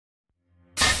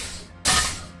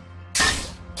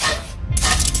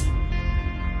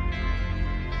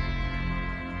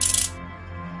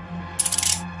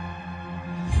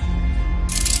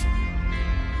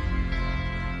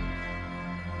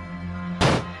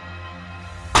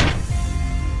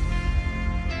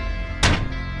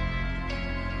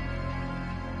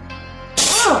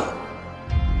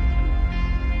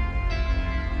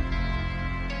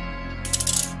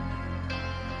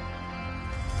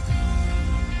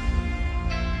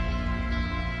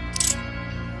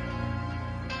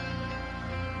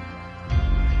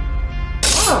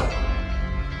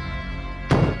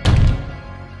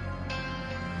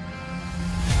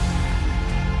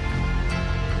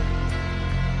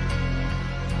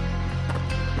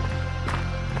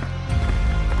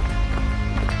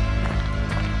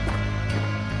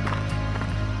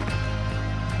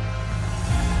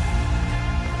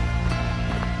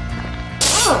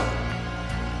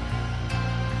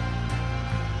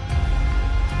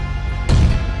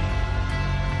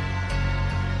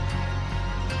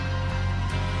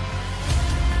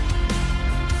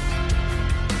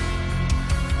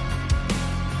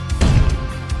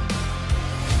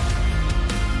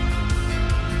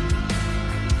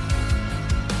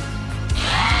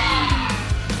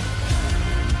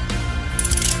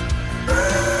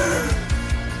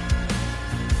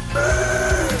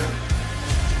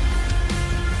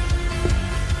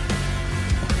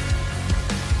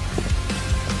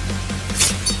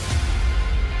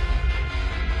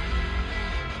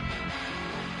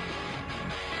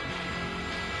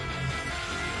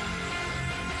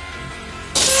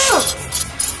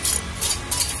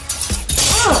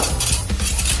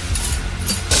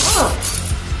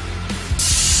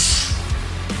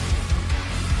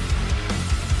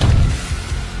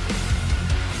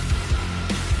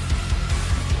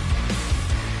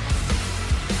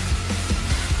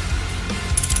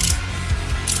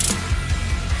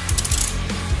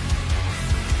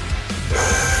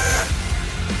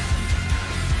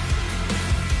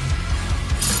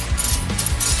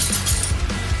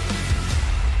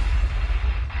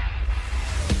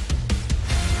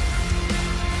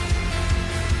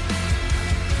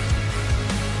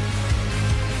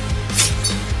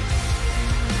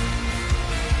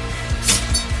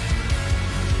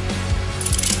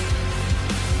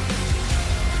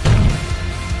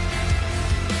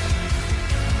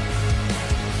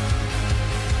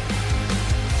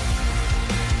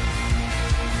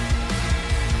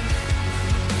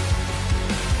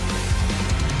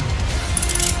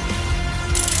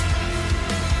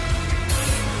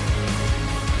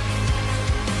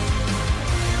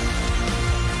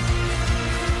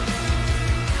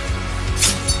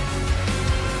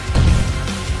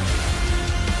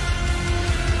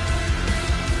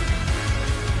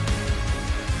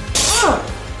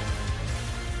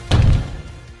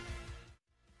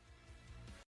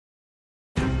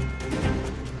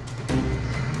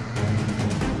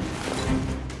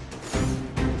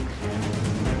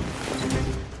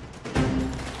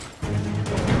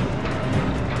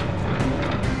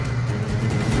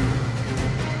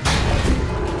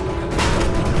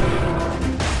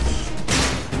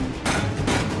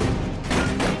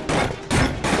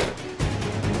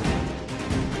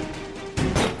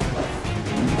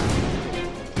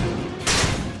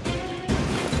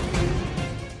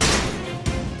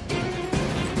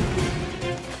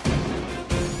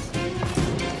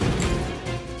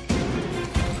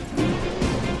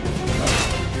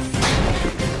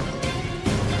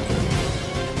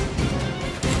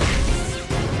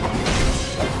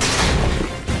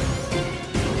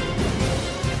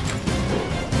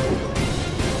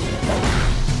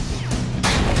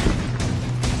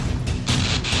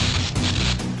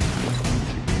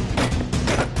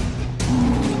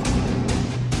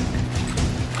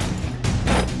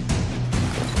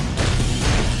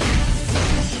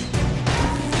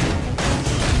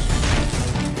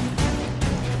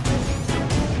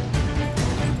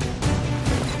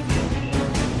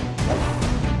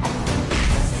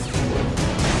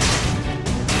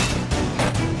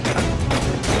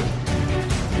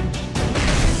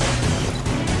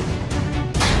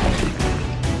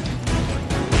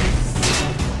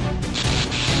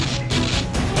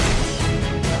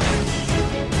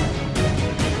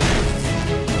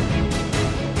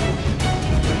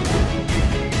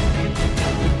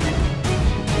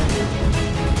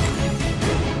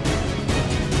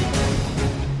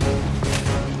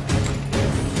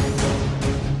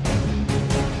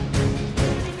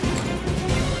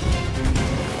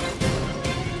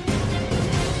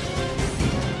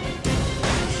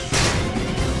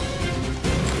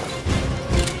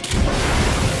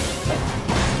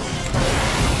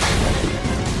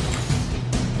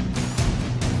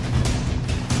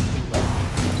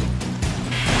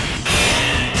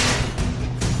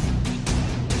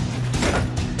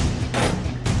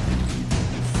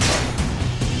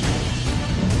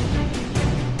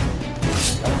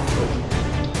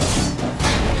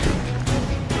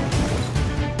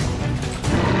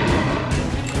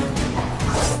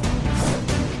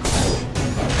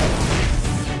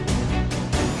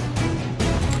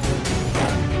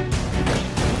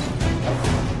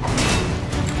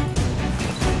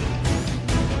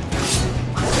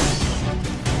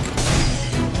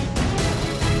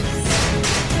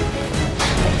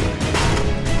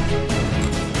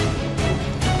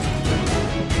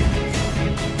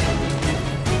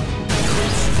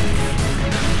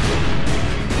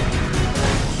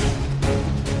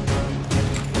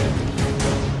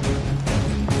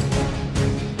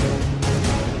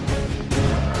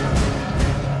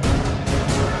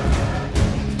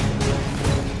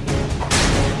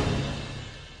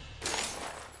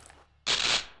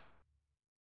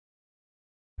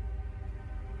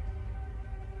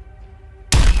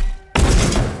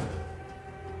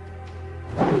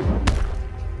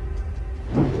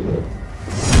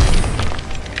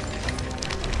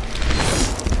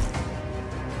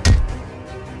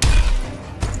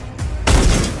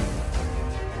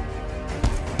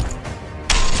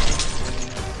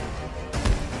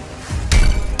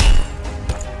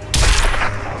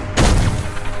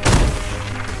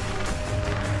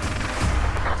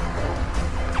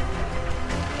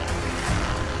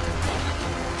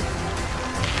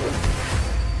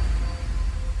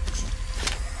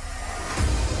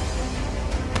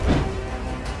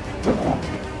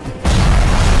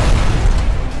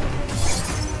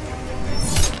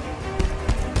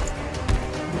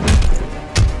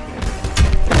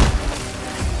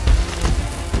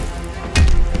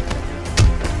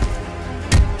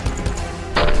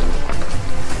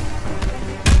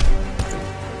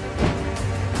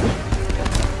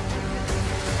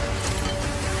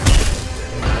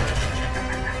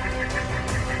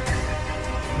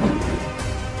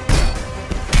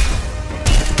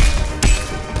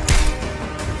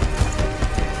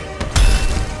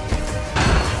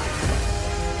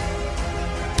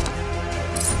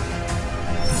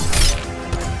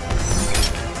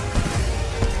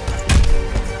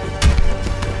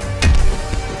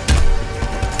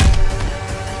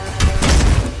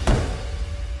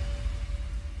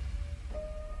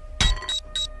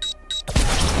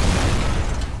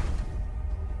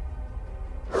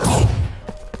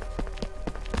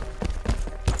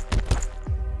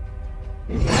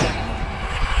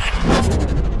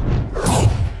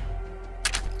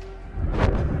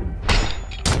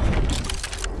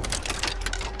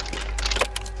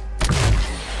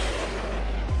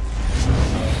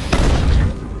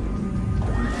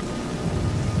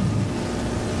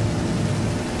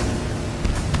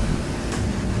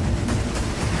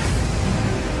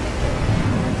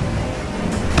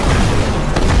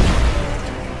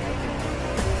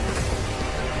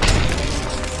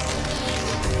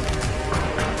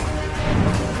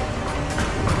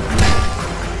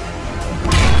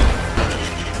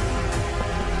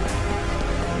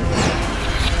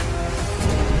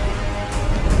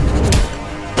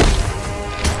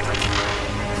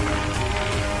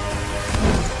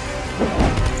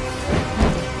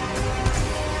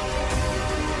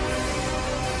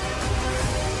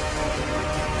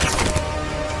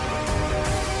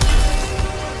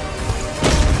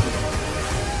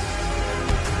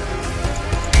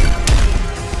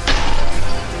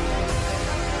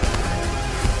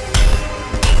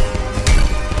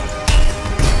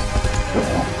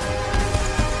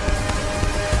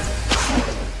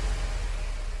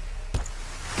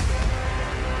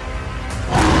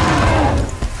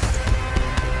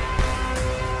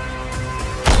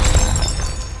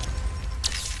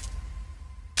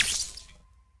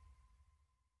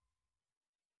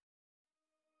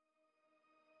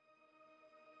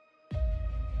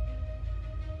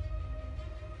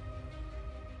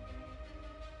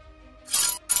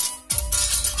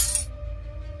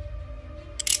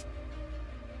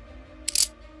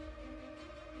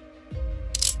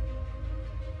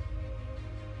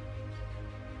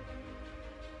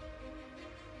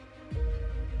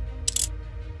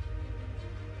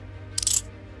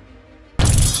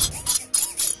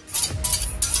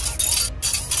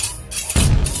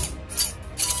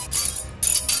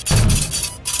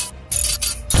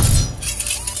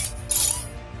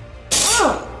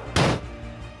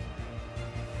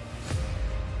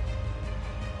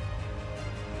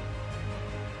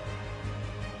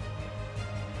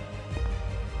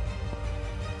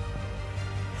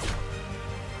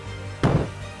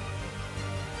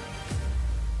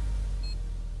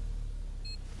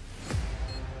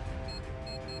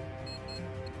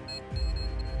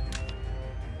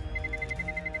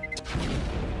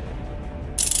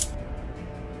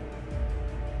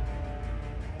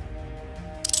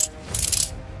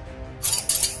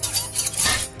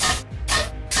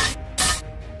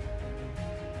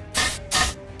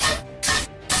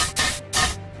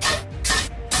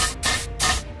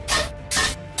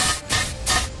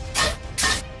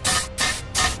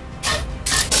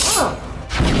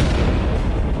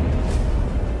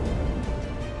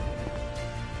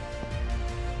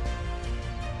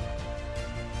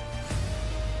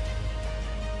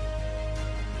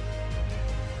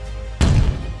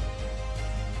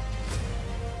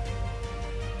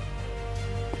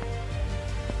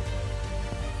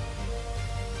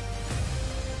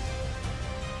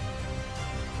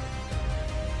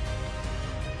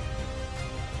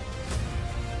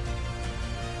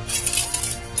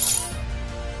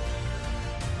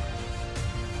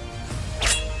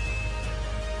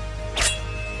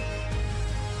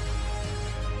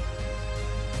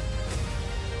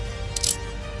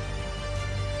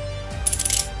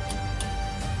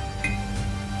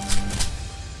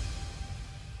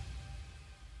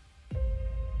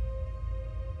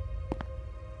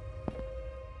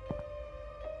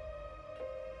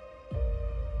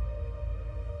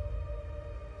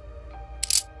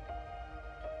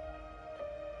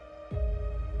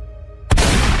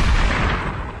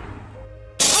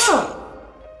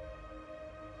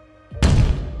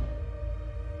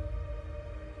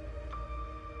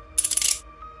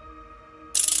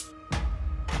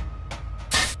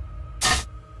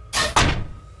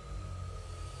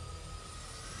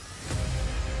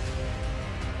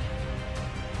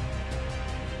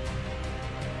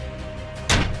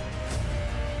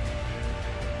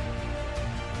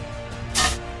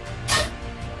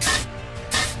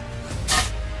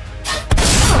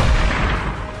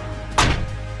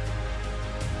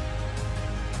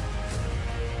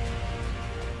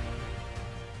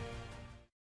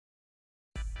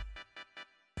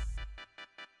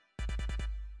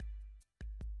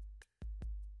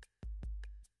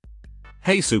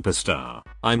Hey superstar,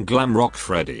 I'm Glamrock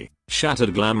Freddy,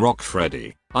 Shattered Glamrock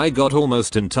Freddy. I got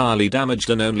almost entirely damaged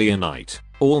in only a night.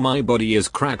 All my body is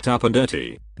cracked up and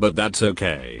dirty, but that's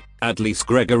okay. At least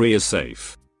Gregory is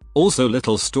safe. Also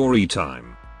little story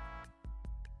time.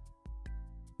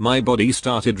 My body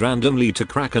started randomly to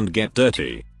crack and get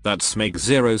dirty. That makes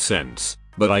zero sense,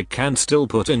 but I can still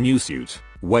put a new suit.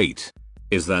 Wait.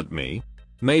 Is that me?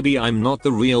 Maybe I'm not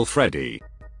the real Freddy.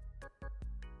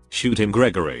 Shoot him,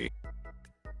 Gregory.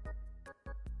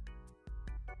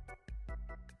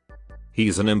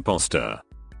 He's an imposter.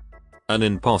 An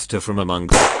imposter from among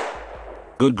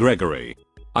good Gregory.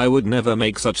 I would never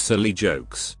make such silly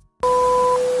jokes.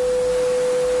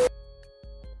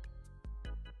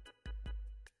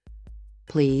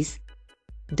 Please.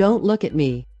 Don't look at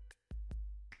me.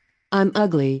 I'm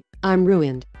ugly, I'm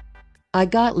ruined. I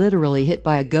got literally hit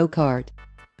by a go-kart.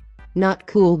 Not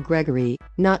cool, Gregory,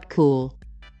 not cool.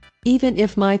 Even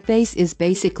if my face is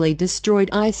basically destroyed,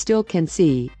 I still can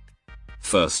see.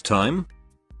 First time?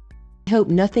 Hope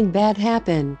nothing bad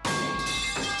happened.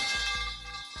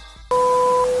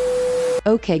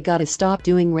 Okay, gotta stop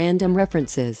doing random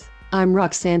references. I'm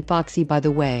Roxanne Foxy, by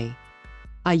the way.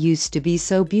 I used to be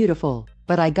so beautiful,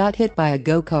 but I got hit by a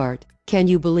go-kart. Can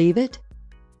you believe it?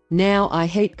 Now I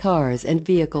hate cars and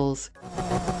vehicles.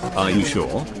 Are you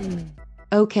sure?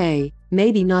 Okay,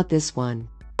 maybe not this one.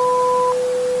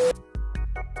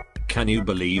 Can you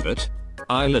believe it?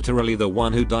 I literally the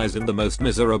one who dies in the most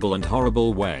miserable and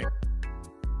horrible way.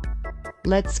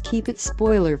 Let's keep it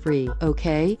spoiler-free,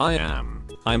 okay?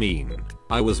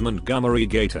 I was Montgomery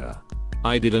Gator.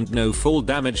 I didn't know full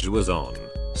damage was on,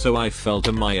 so I fell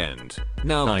to my end.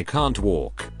 Now I can't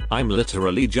walk. I'm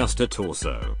literally just a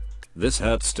torso. This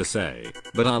hurts to say,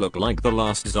 but I look like the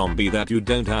last zombie that you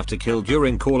don't have to kill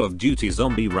during Call of Duty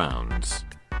zombie rounds.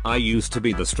 I used to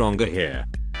be the stronger here.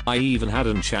 I even had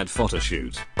an chat photo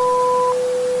shoot.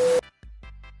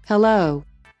 Hello.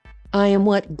 I am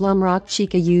what Glumrock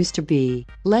Chica used to be.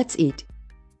 Let's eat.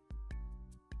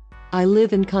 I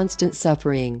live in constant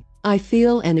suffering. I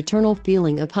feel an eternal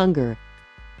feeling of hunger.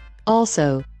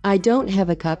 Also, I don't have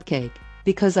a cupcake,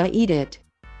 because I eat it.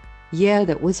 Yeah,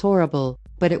 that was horrible,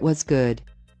 but it was good.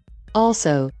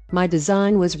 Also, my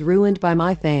design was ruined by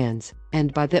my fans,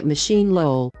 and by that machine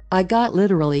lol. I got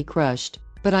literally crushed,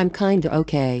 but I'm kinda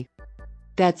okay.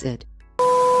 That's it.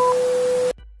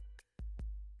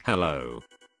 Hello.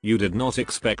 You did not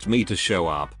expect me to show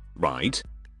up, right?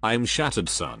 I'm Shattered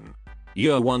Son.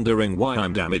 You're wondering why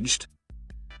I'm damaged?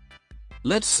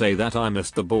 Let's say that I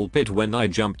missed the ball pit when I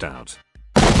jumped out.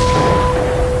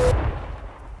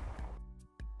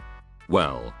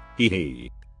 Well,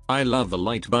 hee. I love the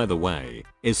light, by the way.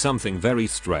 Is something very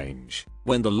strange.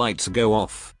 When the lights go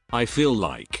off, I feel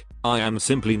like I am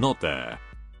simply not there.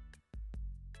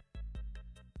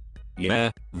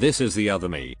 Yeah, this is the other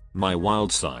me, my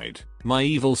wild side, my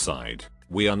evil side.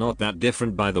 We are not that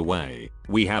different, by the way.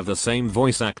 We have the same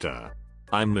voice actor.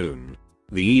 I'm Moon,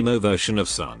 the emo version of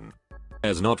Sun.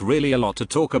 There's not really a lot to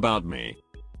talk about me,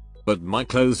 but my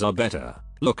clothes are better.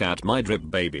 Look at my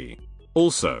drip, baby.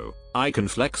 Also, I can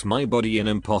flex my body in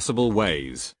impossible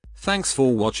ways. Thanks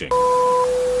for watching.